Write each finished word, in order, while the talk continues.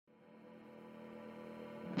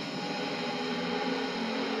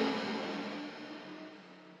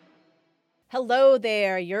Hello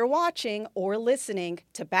there. You're watching or listening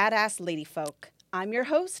to Badass Lady Folk. I'm your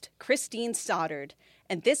host, Christine Stoddard.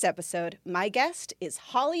 And this episode, my guest is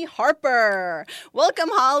Hollie Harper. Welcome,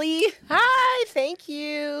 Hollie. Hi, thank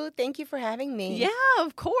you. Thank you for having me. Yeah,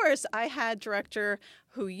 of course. I had director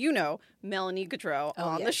who you know, Melanie Gaudreau,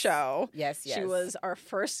 on the show. Yes. She was our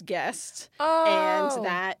first guest. Oh. And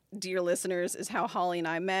that, dear listeners, is how Hollie and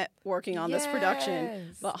I met working on this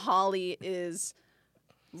production. But Hollie is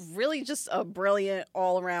really just a brilliant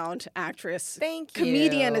all-around actress. Thank you.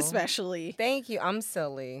 Comedian especially. Thank you. I'm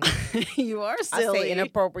silly. You are silly. I say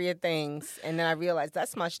inappropriate things, and then I realize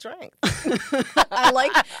that's my strength. I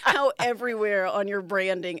like how everywhere on your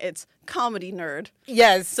branding it's comedy nerd.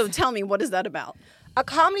 Yes. So tell me, what is that about? A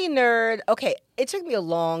comedy nerd. Okay, it took me a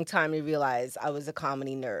long time to realize I was a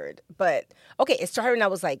comedy nerd. But, okay, it started when I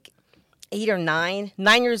was like 8 or 9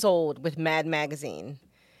 years old with Mad Magazine.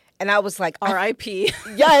 And I was like, R.I.P.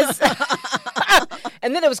 Yes.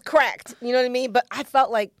 And then it was cracked. You know what I mean? But I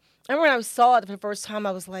felt like, I remember when I saw it for the first time,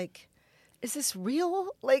 I was like, is this real?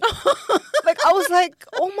 Like I was like,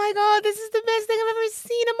 oh my God, this is the best thing I've ever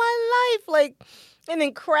seen in my life. Like, and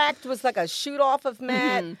then cracked was like a shoot off of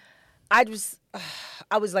Mad. Mm-hmm.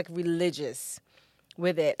 I was like religious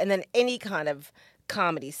with it. And then any kind of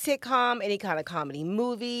comedy sitcom, any kind of comedy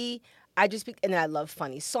movie. And then I love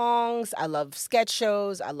funny songs. I love sketch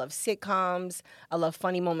shows. I love sitcoms. I love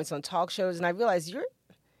funny moments on talk shows. And I realized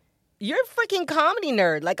you're a freaking comedy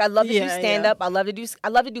nerd. Like I love to do stand up. I love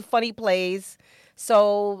to do funny plays.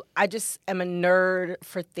 So I just am a nerd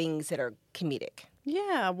for things that are comedic.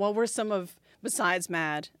 Yeah. What were some of, besides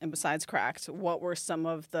Mad and besides Cracked, what were some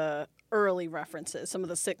of the early references, some of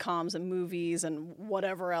the sitcoms and movies and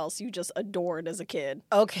whatever else you just adored as a kid?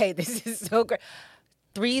 Okay, this is so great.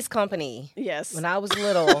 Three's Company. Yes. When I was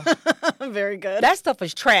little. Very good. That stuff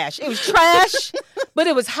was trash. It was trash, but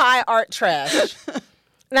it was high art trash.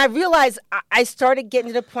 And I realized I started getting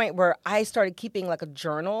to the point where I started keeping like a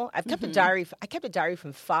journal. I've kept a diary. I kept a diary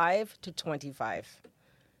from 5 to 25.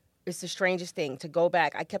 It's the strangest thing to go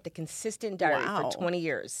back. I kept a consistent diary for 20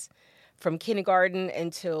 years, from kindergarten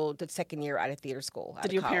until the second year out of theater school.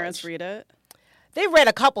 Did your parents read it? They read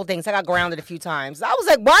a couple things. I got grounded a few times. I was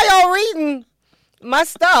like, why y'all reading my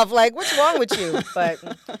stuff? Like, what's wrong with you? But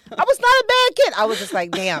I was not a bad kid. I was just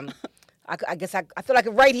like, damn. I guess I feel like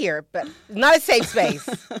I'm right here, but not a safe space.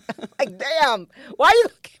 Like, damn, why are you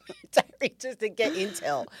looking at my diary just to get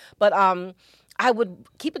intel? But I would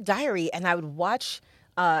keep a diary, and I would watch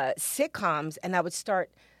sitcoms, and I would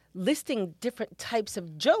start listing different types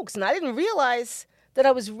of jokes. And I didn't realize that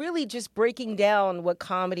I was really just breaking down what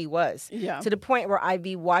comedy was. Yeah. To the point where I'd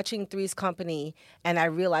be watching Three's Company, and I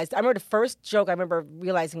remember the first joke I remember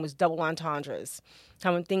realizing was double entendres.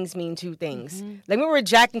 How when things mean two things. Like, remember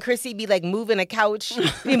Jack and Chrissy be like moving a couch,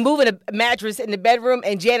 be moving a mattress in the bedroom,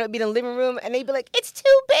 and Janet would be in the living room, and they'd be like, it's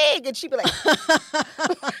too big. And she'd be like,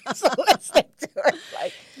 so let's stick to her.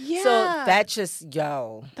 Like, yeah. So that just,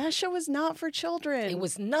 that show was not for children. It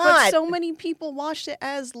was not. But so many people watched it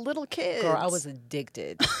as little kids. Girl, I was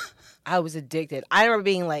addicted. I remember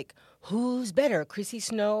being like, who's better, Chrissy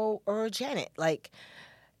Snow or Janet? Like,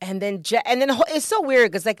 and then it's so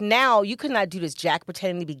weird because like now you could not do this Jack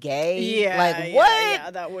pretending to be gay. Yeah, like what? Yeah,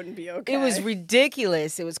 that wouldn't be okay. It was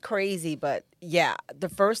ridiculous. It was crazy. But yeah, the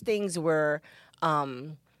first things were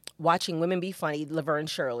watching women be funny, Laverne and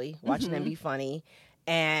Shirley, watching them be funny,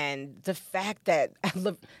 and the fact that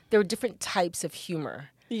there were different types of humor.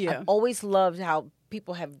 Yeah, I've always loved how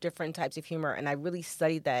people have different types of humor, and I really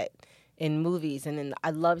studied that in movies, and then I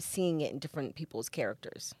love seeing it in different people's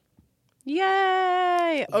characters. Yay!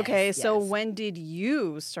 Yes, okay, so when did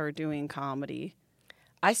you start doing comedy?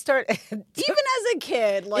 I started even as a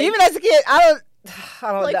kid. Like, even as a kid, I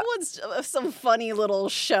don't like know. What's some funny little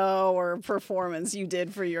show or performance you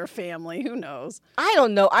did for your family? Who knows? I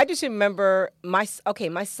don't know. I just remember my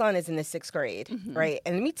son is in the 6th grade, right?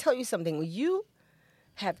 And let me tell you something. When you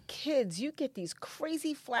have kids, you get these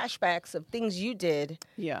crazy flashbacks of things you did.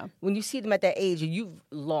 Yeah. When you see them at that age, you've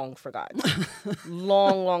long forgotten.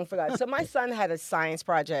 long forgotten. So my son had a science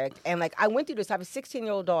project, and like I went through this. I have a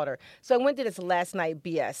 16-year-old daughter, so I went through this last night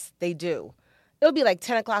BS. They do. It'll be like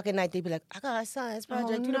 10 o'clock at night. They'd be like, I got a science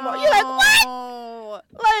project tomorrow. You're like, what?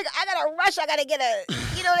 Like, I gotta rush. I gotta get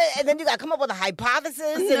and then you gotta come up with a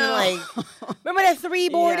hypothesis. And like, remember that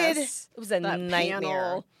 3-boarded? Yes, it was a nightmare.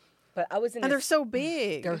 Panel. But I was in they're so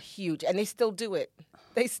big. They're huge. And they still do it.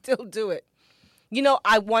 You know,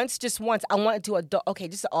 I want to do just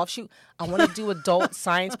an offshoot. I want to do adult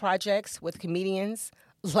science projects with comedians.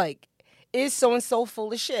 Like, is so and so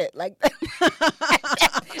full of shit? Like,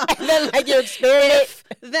 and then like your experiment.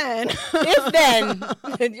 If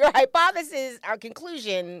then, your hypothesis, our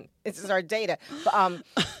conclusion, this is our data. But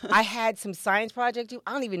I had some science project due.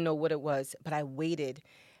 I don't even know what it was, but I waited.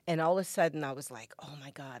 And all of a sudden, I was like, oh,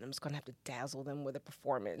 my God, I'm just going to have to dazzle them with a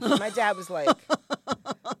performance. And my dad was like,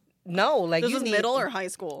 no. Like, this is middle or high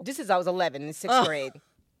school? I was 11 in 6th grade.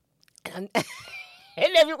 And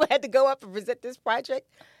everyone had to go up and present this project.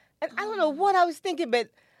 And I don't know what I was thinking, but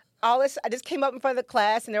I just came up in front of the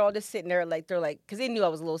class, and they're all just sitting there, like, because they knew I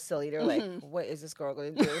was a little silly. They're like, what is this girl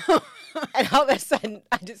going to do? And all of a sudden,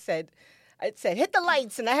 I said, hit the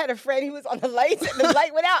lights. And I had a friend who was on the lights, and the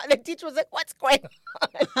light went out, and the teacher was like, what's going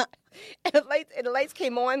on? And the lights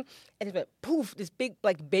came on, and it went poof, this big,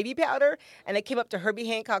 like, baby powder. And I came up to Herbie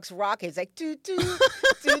Hancock's Rockets, like, doo, doo, doo,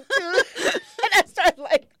 doo. And I started,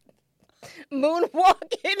 like,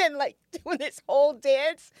 moonwalking and, like, doing this whole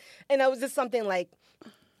dance. And I was just something like,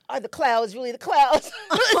 are the clouds really the clouds?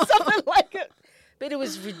 Something like it. But it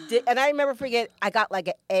was ridiculous. And I remember I got like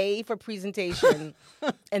an A for presentation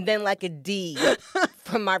and then like a D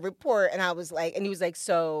for my report. And I was like, and he was like,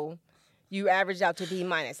 so you averaged out to B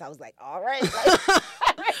minus. I was like, all right.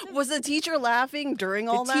 Like, was the teacher laughing during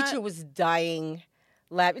all that? The teacher was dying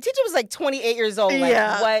laughing. The teacher was like 28 years old.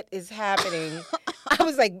 Like, what is happening? I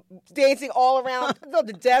was like dancing all around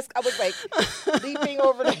the desk. I was like leaping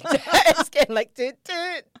over the desk and like,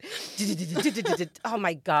 oh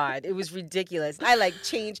my God, it was ridiculous. I like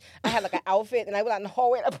changed. I had like an outfit and I went out in the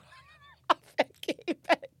hallway and I came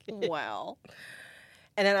back in. Wow.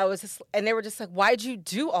 And then and they were just like, why'd you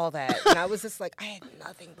do all that? And I was just like, I had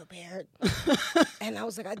nothing prepared. And I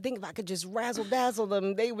was like, I think if I could just razzle dazzle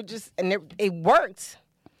them, they would just, and it worked.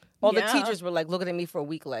 All the teachers were like looking at me for a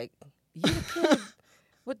week like, you the kid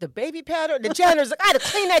with the baby powder? The janitor's like, I had to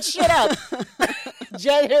clean that shit up.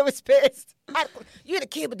 Janitor was pissed. You're the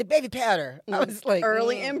kid with the baby powder. I was like,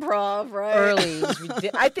 early improv, right? Early.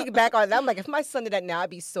 I think back on that. I'm like, if my son did that now, I'd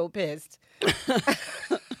be so pissed.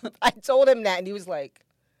 I told him that, and he was like,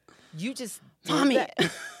 you just did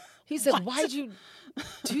that. He said, why'd you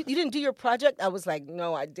didn't do your project? I was like,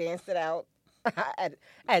 no, I danced it out. I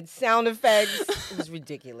had sound effects. It was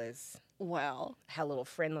ridiculous. Wow. I had a little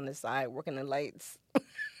friend on the side working the lights.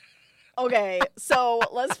 Okay, so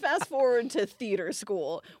let's fast forward to theater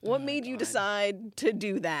school. What made you decide to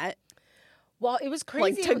do that? Well, it was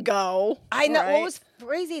crazy. Like to go. I know. Right? What was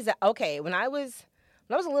crazy is that, okay, when I was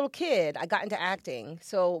a little kid, I got into acting.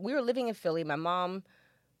 So we were living in Philly. My mom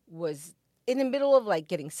was in the middle of like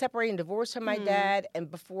getting separated and divorced from my dad,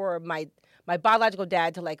 and before my biological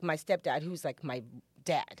dad to like my stepdad, who's like my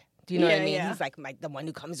dad. Do you know what I mean? Yeah. He's like the one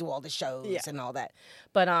who comes to all the shows and all that.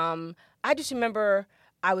 But I just remember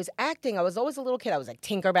I was acting. I was always a little kid. I was like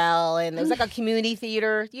Tinkerbell, and it was like a community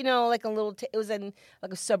theater, you know, like a little. It was in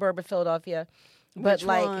like a suburb of Philadelphia. But which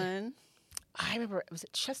like, one? I remember, was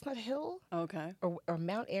it Chestnut Hill? Okay. Or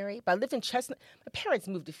Mount Airy? But I lived in Chestnut. My parents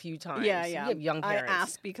moved a few times. Yeah. You have young parents. I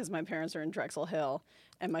asked because my parents are in Drexel Hill,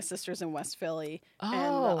 and my sister's in West Philly, and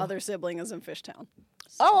the other sibling is in Fishtown.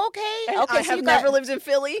 So. Oh, okay. And I have never lived in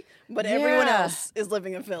Philly, but everyone else is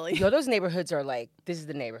living in Philly. Yo, those neighborhoods are like, this is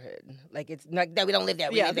the neighborhood. Like, it's like, that we don't live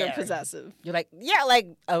there. We live they're there. Possessive. You're like, yeah, like,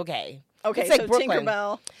 okay. Okay, it's like so Brooklyn.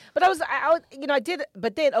 Tinkerbell. But I did,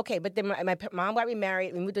 but then my mom got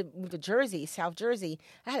remarried. We moved to Jersey, South Jersey.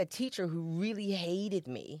 I had a teacher who really hated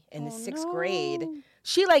me in the 6th grade.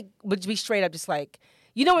 She like would be straight up just like,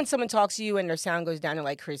 you know when someone talks to you and their sound goes down, they're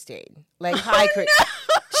like, Christine. Like, hi, Chris.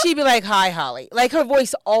 She'd be like, hi, Holly. Like, her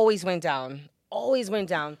voice always went down.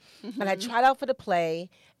 And I tried out for the play,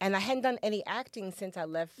 and I hadn't done any acting since I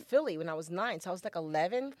left Philly when I was 9. So I was like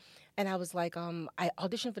 11, and I was like, I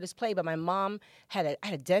auditioned for this play, but my mom had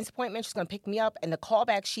a dentist appointment. She's going to pick me up, and the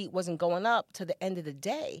callback sheet wasn't going up to the end of the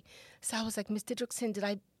day. So I was like, Miss Didrikson, did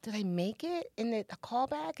I make it in the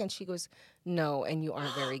callback? And she goes, no, and you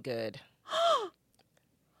aren't very good.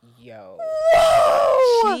 Yo.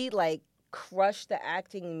 Whoa! She, like, crushed the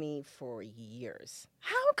acting in me for years.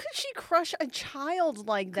 How could she crush a child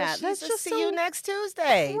like that? That's just so see you next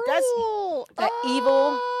Tuesday. Cruel. That's that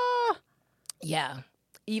evil. Yeah,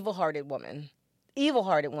 evil-hearted woman.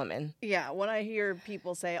 Evil-hearted woman. Yeah, when I hear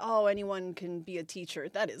people say, "Oh, anyone can be a teacher,"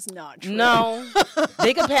 that is not true. No,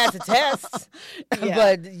 they can pass a test,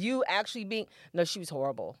 but you actually being she was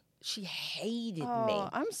horrible. She hated me.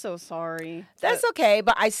 I'm so sorry. That's okay,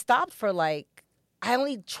 but I stopped for like. I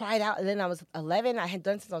only tried out, and then I was 11. I had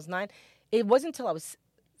done since I was 9. It wasn't until I was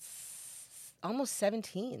almost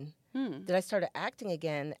 17 that I started acting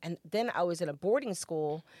again. And then I was in a boarding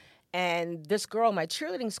school, and this girl, my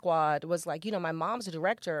cheerleading squad, was like, you know, my mom's a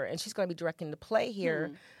director, and she's going to be directing the play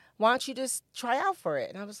here. why don't you just try out for it?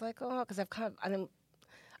 And I was like, oh, because I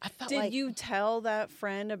felt Did like. you tell that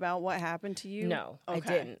friend about what happened to you? No, I Okay.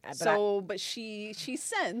 didn't. But but she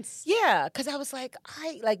sensed. yeah, because I was like,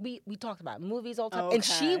 we talked about movies all the time, and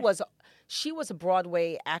she was a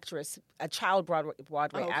Broadway actress, a child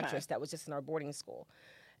Broadway actress that was just in our boarding school,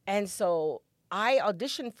 and so I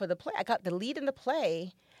auditioned for the play. I got the lead in the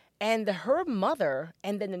play, and her mother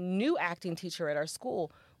and then the new acting teacher at our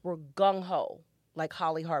school were gung ho, like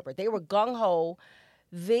Hollie Harper. They were gung ho.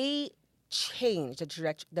 They changed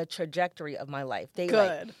the trajectory of my life. They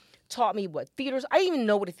taught me what theaters. I didn't even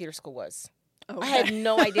know what a theater school was. Okay. I had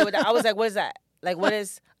no idea what that. I was like, what is that? Like, what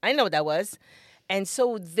is? I didn't know what that was. And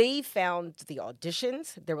so they found the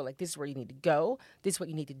auditions. They were like, this is where you need to go. This is what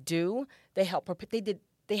you need to do. They helped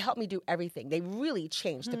me do everything. They really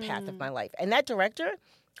changed the path of my life. And that director,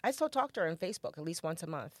 I still talk to her on Facebook at least once a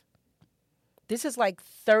month. This is like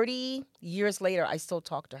 30 years later. I still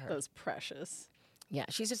talk to her. That was precious. Yeah,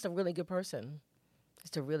 she's just a really good person.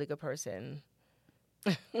 Just a really good person.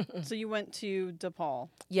 So you went to DePaul.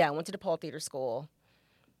 Yeah, I went to DePaul Theater School.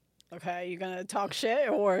 Okay, you gonna talk shit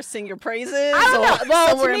or sing your praises? I don't know. Well,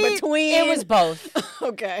 somewhere to me, in between. It was both.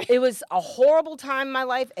 Okay. It was a horrible time in my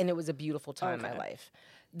life, and it was a beautiful time in my life.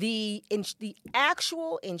 The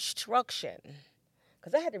actual instruction,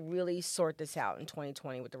 because I had to really sort this out in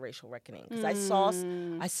 2020 with the racial reckoning. Because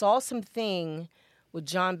I saw something with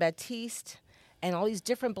John Baptiste, and all these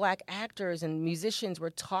different black actors and musicians were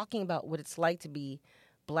talking about what it's like to be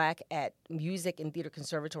black at music and theater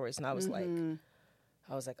conservatories, and I was like,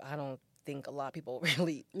 I don't think a lot of people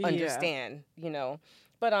really understand, you know.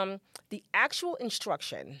 But the actual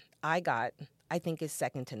instruction I got, I think, is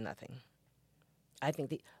second to nothing.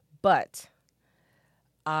 But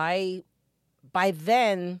by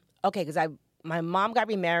then, because my mom got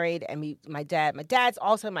remarried, and my dad's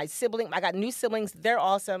awesome. My sibling, I got new siblings. They're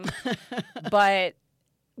awesome. But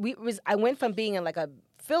I went from being in like a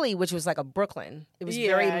Philly, which was like a Brooklyn. It was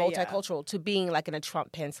very multicultural, to being like in a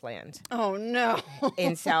Trump Pence land. Oh no!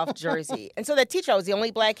 In South Jersey. And so that teacher, I was the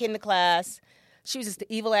only black kid in the class. She was just the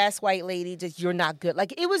evil ass white lady. Just, you're not good.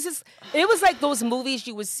 Like it was like those movies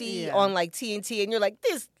you would see on like TNT, and you're like,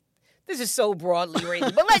 this is so broadly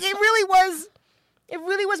rated, but like it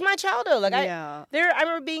really was my childhood. Like I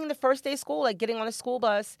remember being the first day of school, like getting on a school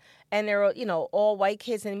bus, and there were, all white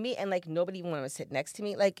kids and me, and like nobody even wanted to sit next to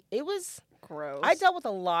me. Like it was gross. I dealt with a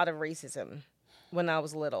lot of racism when I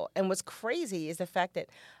was little, and what's crazy is the fact that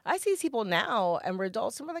I see these people now, and we're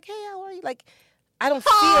adults, and we're like, hey, how are you? Like I don't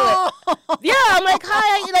feel it. Yeah, I'm like,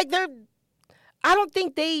 hi. Like I don't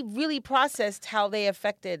think they really processed how they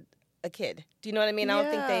affected a kid. Do you know what I mean? I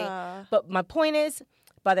don't think they. But my point is,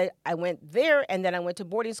 I went there, and then I went to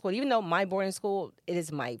boarding school. Even though my boarding school, it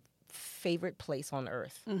is my favorite place on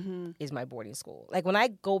earth, is my boarding school. Like when I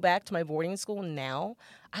go back to my boarding school now,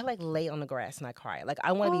 I like lay on the grass and I cry. Like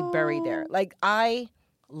I want to be buried there. Like I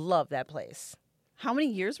love that place. How many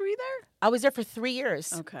years were you there? I was there for 3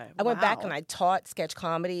 years. Okay. I went back and I taught sketch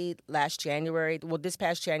comedy this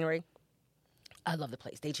past January. I love the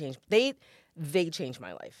place. They changed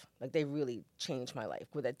my life. Like they really changed my life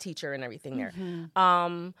with a teacher and everything there.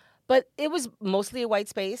 But it was mostly a white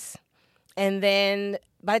space. And then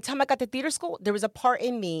by the time I got to theater school, there was a part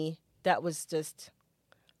in me that was just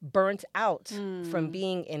burnt out from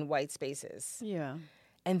being in white spaces. Yeah.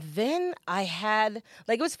 And then I had,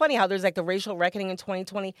 like, it was funny how there's like the racial reckoning in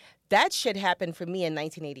 2020. That shit happened for me in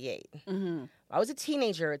 1988. I was a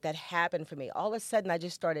teenager. That happened for me. All of a sudden, I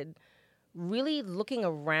just started really looking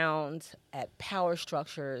around at power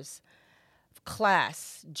structures,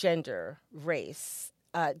 class, gender, race,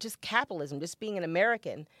 just capitalism, just being an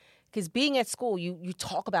American. Because being at school, you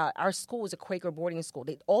talk about, our school is a Quaker boarding school.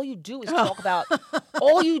 All you do is talk about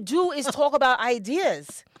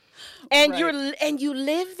ideas. And you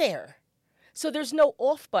live there. So there's no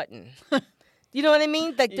off button. You know what I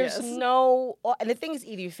mean? Like there's no, and the thing is,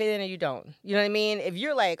 either you fit in or you don't. You know what I mean? If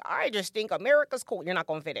you're like, I just think America's cool, you're not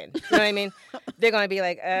going to fit in. You know what I mean? They're going to be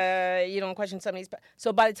like, you don't question some of these.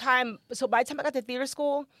 So by the time I got to theater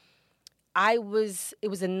school, it was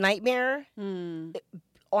a nightmare.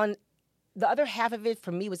 On the other half of it,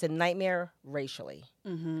 for me, was a nightmare racially.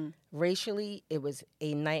 Racially, it was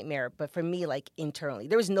a nightmare. But for me, like internally,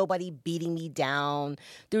 there was nobody beating me down.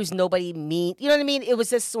 There was nobody mean. You know what I mean? It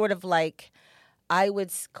was just sort of like, I would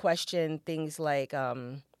question things like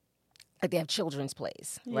they have children's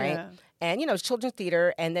plays, right? Yeah. And, it's children's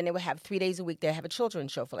theater. And then they would have 3 days a week. They have a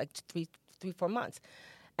children's show for like 4 months.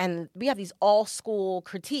 And we have these all-school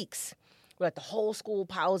critiques. Like the whole school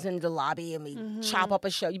piles into the lobby and we chop up a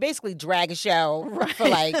show. You basically drag a show for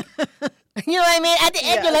like You know what I mean? At the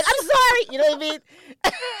end, Yes. you're like, I'm sorry. You know what I mean?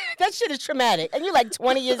 That shit is traumatic. And you're like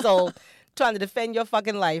 20 years old trying to defend your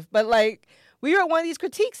fucking life. But like, we were at one of these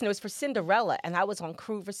critiques, and it was for Cinderella, and I was on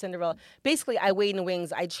crew for Cinderella. Basically, I waited in the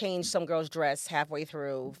wings. I changed some girl's dress halfway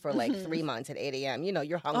through for like 3 months at 8 a.m. You know,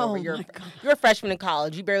 you're hungover. You're a freshman in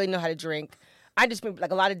college. You barely know how to drink. I just remember,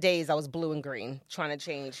 like, a lot of days I was blue and green trying to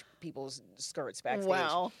change people's skirts backstage.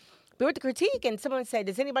 Wow. We were at the critique, and someone said,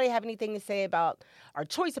 does anybody have anything to say about our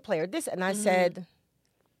choice of player? This, and I said,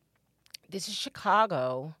 this is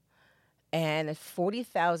Chicago, and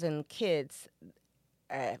 40,000 kids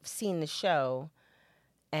have seen the show,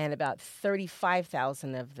 and about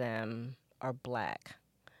 35,000 of them are black.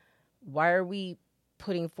 Why are we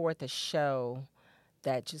putting forth a show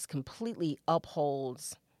that just completely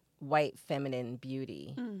upholds white feminine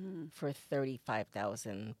beauty for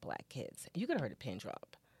 35,000 black kids? You could have heard a pin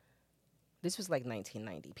drop. This was like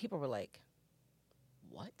 1990. People were like,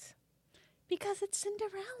 what? Because it's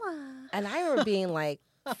Cinderella. And I remember being like,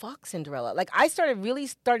 fuck Cinderella. Like, I started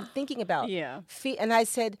thinking about and I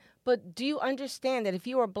said, but do you understand that if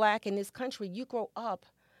you are black in this country, you grow up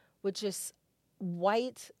with just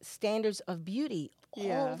white standards of beauty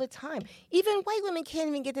all the time. Even white women can't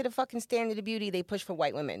even get to the fucking standard of beauty they push for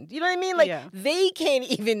white women. You know what I mean? Like, they can't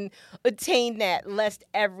even attain that, lest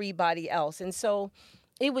everybody else. And so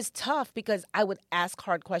it was tough because I would ask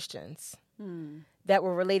hard questions. That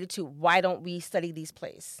were related to, why don't we study these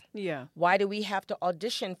plays? Yeah. Why do we have to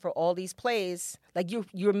audition for all these plays? Like,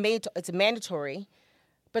 you're made to, it's a mandatory,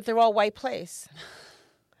 but they're all white plays.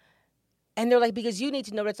 And they're like, because you need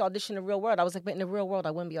to know that's audition in the real world. I was like, but in the real world,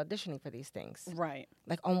 I wouldn't be auditioning for these things. Right.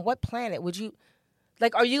 Like, on what planet would you,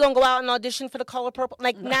 like, are you going to go out and audition for The Color Purple?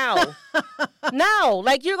 Like, now. Now.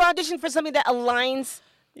 Like, you're going to audition for something that aligns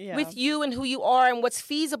with you and who you are and what's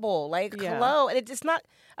feasible. Like, hello. And it's not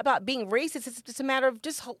about being racist. It's just a matter of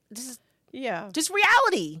just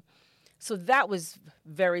reality. So that was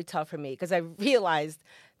very tough for me because I realized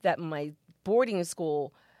that my boarding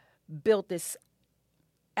school built this,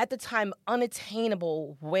 at the time,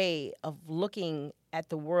 unattainable way of looking at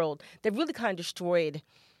the world that really kind of destroyed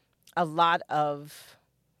a lot of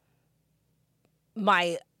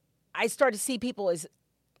I started to see people as,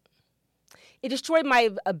 it destroyed my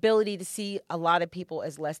ability to see a lot of people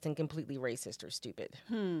as less than completely racist or stupid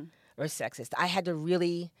or sexist. I had to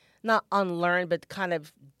really not unlearn, but kind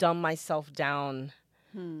of dumb myself down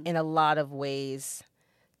in a lot of ways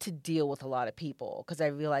to deal with a lot of people, because I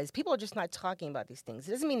realized people are just not talking about these things.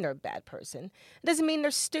 It doesn't mean they're a bad person. It doesn't mean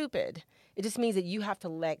they're stupid. It just means that you have to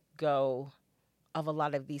let go of a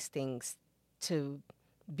lot of these things to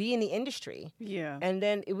be in the industry. Yeah. And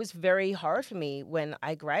then it was very hard for me when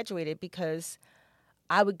I graduated because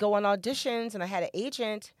I would go on auditions and I had an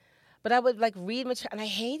agent, but I would like read material and I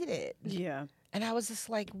hated it. Yeah. And I was just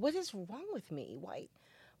like, what is wrong with me?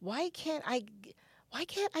 Why can't I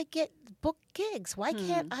get book gigs? Why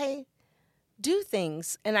can't I do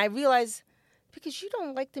things? And I realized, because you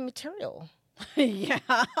don't like the material. Yeah.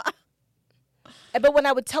 But when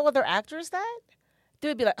I would tell other actors that, they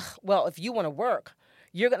would be like, well, if you want to work,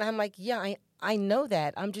 you're going to, I'm like, yeah, I know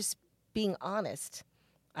that. I'm just being honest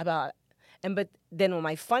about it. But then when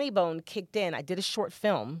my funny bone kicked in, I did a short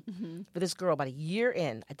film with this girl about a year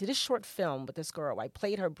in. I did a short film with this girl. I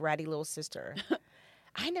played her bratty little sister.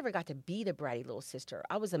 I never got to be the bratty little sister.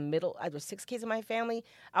 I was 6 kids in my family.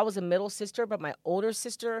 I was a middle sister, but my older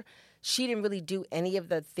sister, she didn't really do any of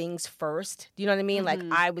the things first. Do you know what I mean? Like,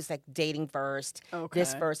 I was like dating first,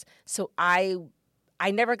 this first. So I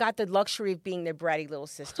never got the luxury of being the bratty little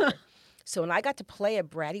sister. So when I got to play a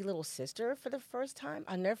bratty little sister for the first time,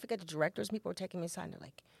 I'll never forget the directors. People were taking me aside and they're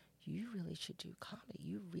like, you really should do comedy.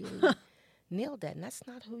 You really nailed that. And that's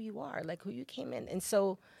not who you are, like who you came in. And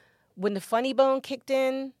so when the funny bone kicked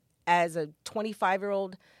in as a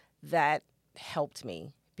 25-year-old, that helped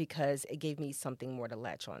me because it gave me something more to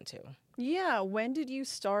latch onto. Yeah. When did you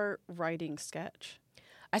start writing sketch?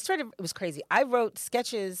 It was crazy. I wrote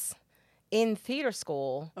sketches in theater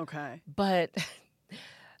school. Okay. But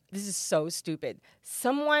this is so stupid.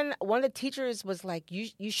 One of the teachers was like,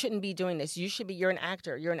 you shouldn't be doing this. You're an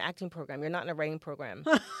actor. You're an acting program. You're not in a writing program.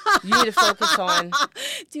 You need to focus on.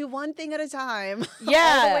 Do one thing at a time.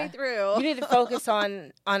 Yeah. All the way through. You need to focus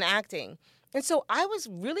on acting. And so I was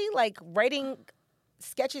really like writing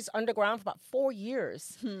sketches underground for about 4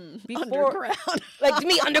 years. Underground. Like, to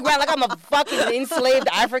me, underground, like I'm a fucking enslaved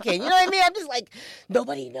African. You know what I mean? I'm just like,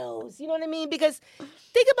 nobody knows. You know what I mean? Because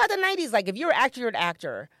think about the 90s. Like, if you're an actor, you're an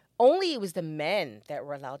actor. only it was the men that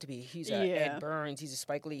were allowed to be. He's a Yeah. Ed Burns. He's a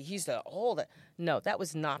Spike Lee. He's the whole. No, that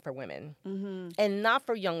was not for women, Mm-hmm. and not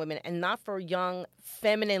for young women, and not for young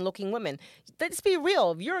feminine-looking women. Let's be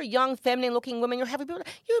real. If you're a young feminine-looking woman, you're having people.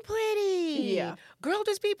 You're pretty. Yeah. Girl,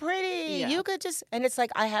 just be pretty. Yeah. You could just. And it's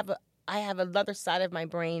like I have another side of my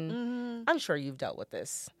brain. Mm-hmm. I'm sure you've dealt with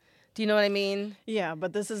this. Do you know what I mean? Yeah,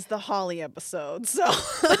 but this is the Holly episode, so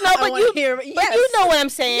But no, I but wanna you, hear, but you know what I'm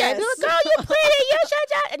saying. Yes. You're like, girl, you're pretty. You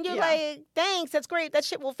shut. And you're Yeah. like, thanks, that's great. That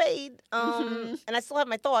shit will fade. Mhm. And I still have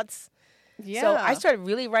my thoughts. Yeah. So I started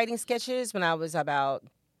really writing sketches when I was about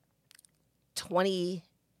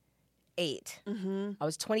 28. Mm-hmm. I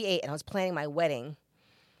was 28 and I was planning my wedding.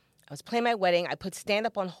 I put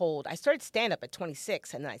stand-up on hold. I started stand-up at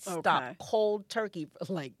 26 and then I stopped Okay. cold turkey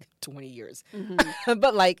for like 20 years. Mm-hmm.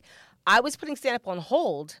 But like I was putting stand-up on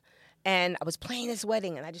hold and I was playing this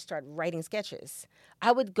wedding and I just started writing sketches.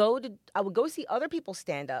 I would go see other people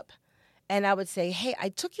stand up and I would say, hey, I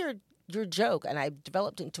took your joke and I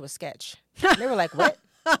developed it into a sketch. And they were like, what?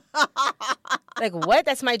 Like, what?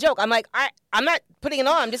 That's my joke. I'm like, I'm not putting it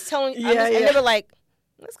on. I'm just telling you. Yeah, And yeah. they were like,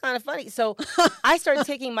 that's kind of funny. So I started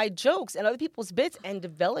taking my jokes and other people's bits and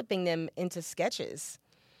developing them into sketches.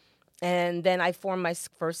 And then I formed my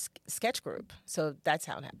first sketch group. So that's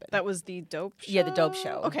how it happened. That was the Dope Show? Yeah, the Dope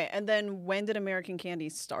Show. Okay, and then when did American Candy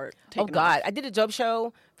start Oh, taking God. off? I did a Dope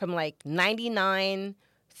Show from like 99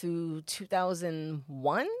 through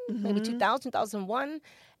 2001, maybe 2000, 2001.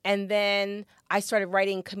 And then I started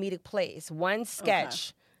writing comedic plays. One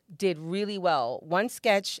sketch did really well. One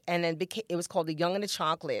sketch, and then it was called The Young and the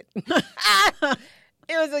Chocolate. It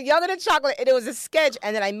was a Young and the Chocolate, and it was a sketch,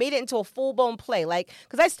 and then I made it into a full-blown play. Like,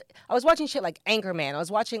 because I was watching shit like Anchorman. I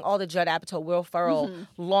was watching all the Judd Apatow, Will Ferrell,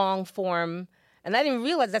 long-form, and I didn't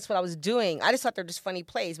realize that's what I was doing. I just thought they were just funny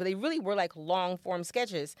plays, but they really were like long-form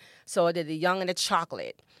sketches. So I did The Young and the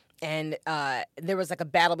Chocolate. And there was like a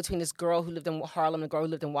battle between this girl who lived in Harlem and a girl who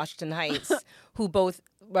lived in Washington Heights, who both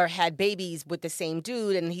had babies with the same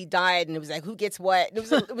dude, and he died, and it was like, who gets what?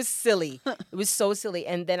 It was silly. It was so silly.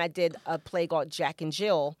 And then I did a play called Jack and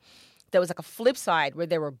Jill that was like a flip side where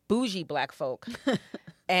there were bougie black folk,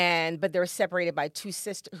 but they were separated by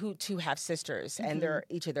two half sisters, and they're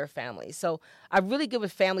each of their families. So I'm really good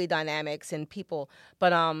with family dynamics and people,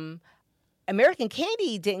 but American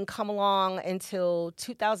Candy didn't come along until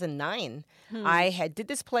 2009. I did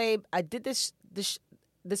this play. I did this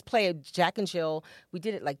play of Jack and Jill. We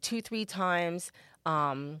did it like 2-3 times.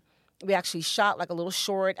 We actually shot like a little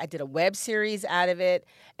short. I did a web series out of it.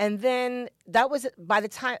 And then that was by the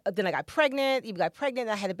time, then I got pregnant. You got pregnant,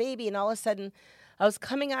 I had a baby, and all of a sudden I was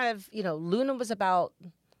coming out of, Luna was about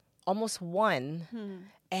almost 1.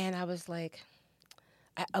 And I was like,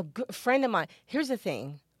 a good friend of mine, here's the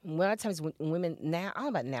thing. A lot of times when women now, I don't know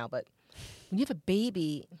about now, but when you have a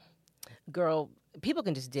baby, girl, people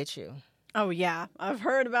can just ditch you. Oh, yeah. I've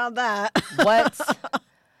heard about that. What?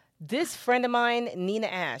 This friend of mine, Nina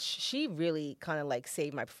Ash, she really kind of like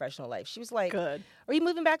saved my professional life. She was like, Good. are you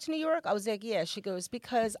moving back to New York? I was like, yeah. She goes,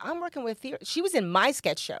 because I'm working with theater. She was in my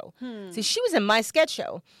sketch show. See, she was in my sketch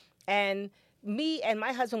show. And me and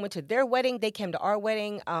my husband went to their wedding. They came to our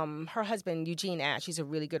wedding. Her husband, Eugene Ash, he's a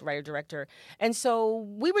really good writer-director. And so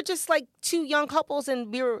we were just like two young couples,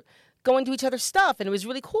 and we were going to each other's stuff, and it was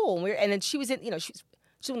really cool. And then she was in, she's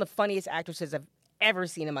one of the funniest actresses I've ever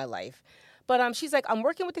seen in my life. But she's like, I'm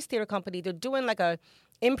working with this theater company. They're doing like a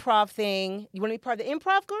improv thing. You want to be part of the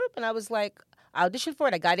improv group? And I was like, I auditioned for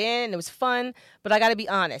it. I got in, and it was fun. But I got to be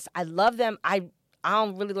honest. I love them. I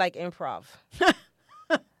don't really like improv.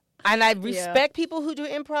 And I respect people who do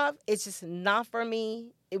improv. It's just not for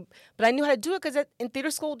me. But I knew how to do it because in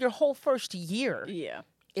theater school, your whole first year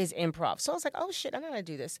is improv. So I was like, oh, shit, I know how to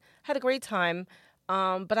do this. Had a great time.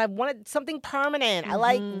 But I wanted something permanent. I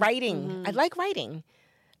like writing. I like writing.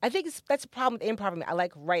 I think that's a problem with improv for me. I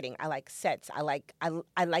like writing. I like sets. I like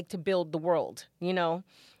to build the world,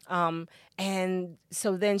 And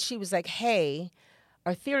so then she was like, hey,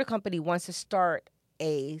 our theater company wants to start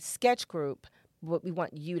a sketch group, but we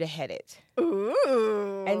want you to head it.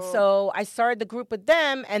 Ooh. And so I started the group with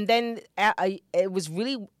them, and then it was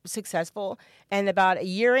really successful. And about a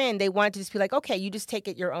year in, they wanted to just be like, okay, you just take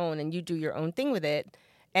it your own, and you do your own thing with it.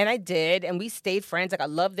 And I did, and we stayed friends. Like, I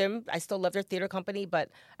love them. I still love their theater company, but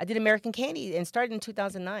I did American Candy and started in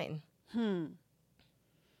 2009.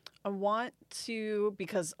 I want to,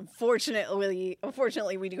 because unfortunately,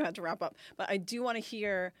 we do have to wrap up, but I do want to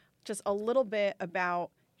hear just a little bit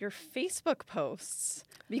about your Facebook posts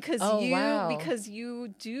because you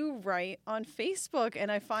do write on Facebook, and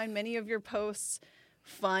I find many of your posts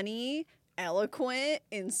funny eloquent,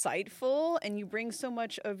 insightful, and you bring so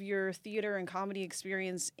much of your theater and comedy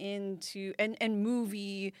experience into and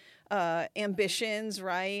movie ambitions,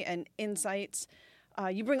 right, and insights.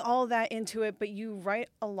 You bring all of that into it, but you write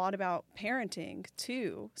a lot about parenting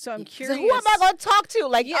too. So I'm curious. So who am I going to talk to?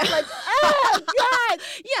 Like, yeah. I'm like, oh God.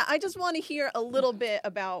 Yeah, I just want to hear a little bit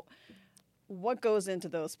about what goes into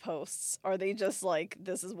those posts. Are they just like,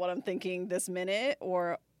 this is what I'm thinking this minute,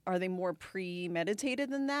 or are they more premeditated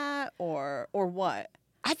than that, or what?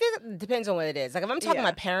 I think it depends on what it is. Like, if I'm talking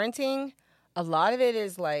about parenting, a lot of it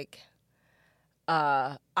is like,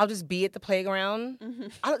 I'll just be at the playground.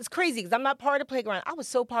 Mm-hmm. It's crazy because I'm not part of the playground. I was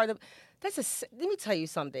so part of. Let me tell you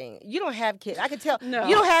something. You don't have kids. I can tell. No.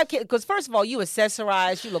 You don't have kids because first of all, you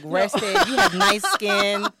accessorize. You look rested. You have nice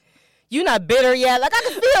skin. You're not bitter yet. Like, I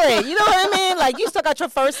can feel it. You know what I mean? Like, you still got your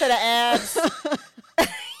first set of abs. You know what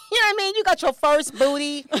I mean? You got your first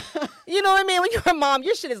booty. You know what I mean? When you're a mom,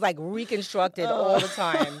 your shit is like reconstructed all the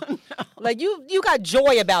time. No. Like, you got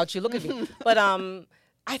joy about you. Look at me. But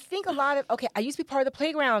I think a lot of, I used to be part of the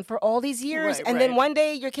playground for all these years. Right, and then one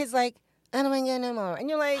day your kid's like, I don't want to get no more. And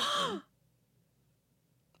you're like,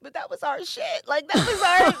 but that was our shit. Like, that was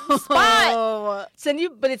our spot. Oh. So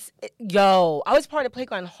I was part of the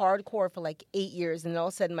playground hardcore for like 8 years. And all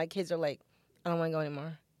of a sudden my kids are like, I don't want to go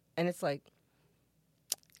anymore. And it's like,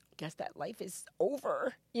 guess that life is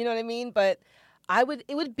over. You know what I mean? But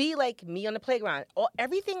it would be like me on the playground.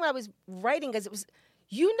 Everything I was writing, because it was,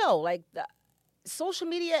 like the social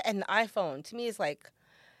media and the iPhone, to me, is like,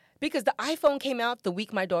 because the iPhone came out the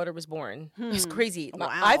week my daughter was born. It's crazy.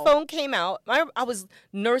 My iPhone came out. I was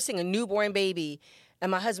nursing a newborn baby,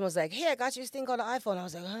 and my husband was like, hey, I got you this thing called the iPhone. I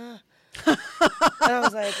was like, huh? And I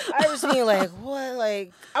was like, I was being like, what?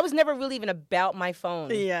 Like, I was never really even about my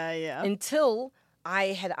phone. Yeah. Until I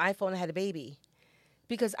had an iPhone and had a baby.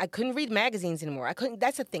 Because I couldn't read magazines anymore.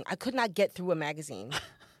 That's the thing. I could not get through a magazine.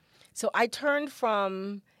 So I turned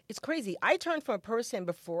from, it's crazy. I turned from a person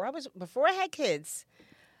before I had kids.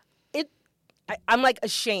 I'm like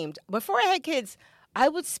ashamed. Before I had kids, I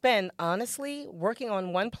would spend, honestly, working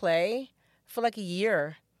on one play for like a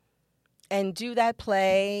year and do that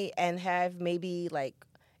play and have maybe like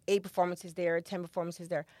 8 performances there, 10 performances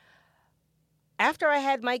there. After I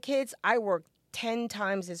had my kids, I worked 10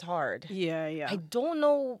 times as hard. Yeah. I don't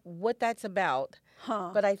know what that's about,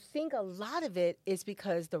 but I think a lot of it is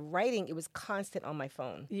because the writing, it was constant on my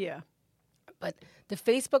phone. Yeah. But the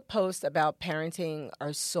Facebook posts about parenting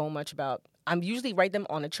are so much about, I'm usually write them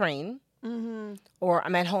on a train, or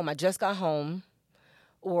I'm at home, I just got home,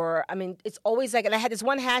 or, it's always like, and I had this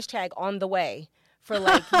one hashtag, on the way, for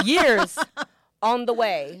like years. On the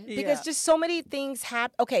way. Because just so many things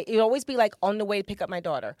happen. Okay, it would always be like, on the way to pick up my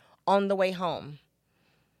daughter, on the way home.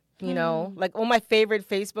 You know, like one of my favorite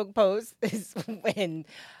Facebook posts is when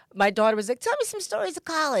my daughter was like, tell me some stories of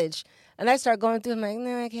college. And I start going through, I'm like,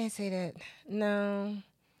 no, I can't say that. No.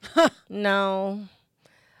 No.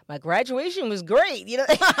 My graduation was great, you know.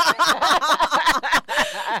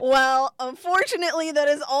 Well, unfortunately, that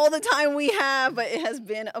is all the time we have, but it has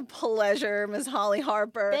been a pleasure, Ms. Hollie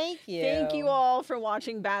Harper. Thank you. Thank you all for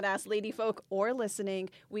watching Badass Lady Folk or listening.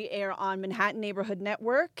 We air on Manhattan Neighborhood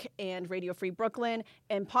Network and Radio Free Brooklyn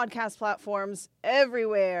and podcast platforms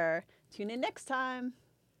everywhere. Tune in next time.